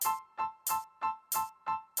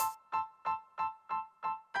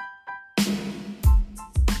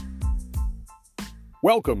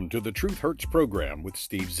Welcome to the Truth Hurts program with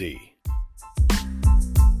Steve Z.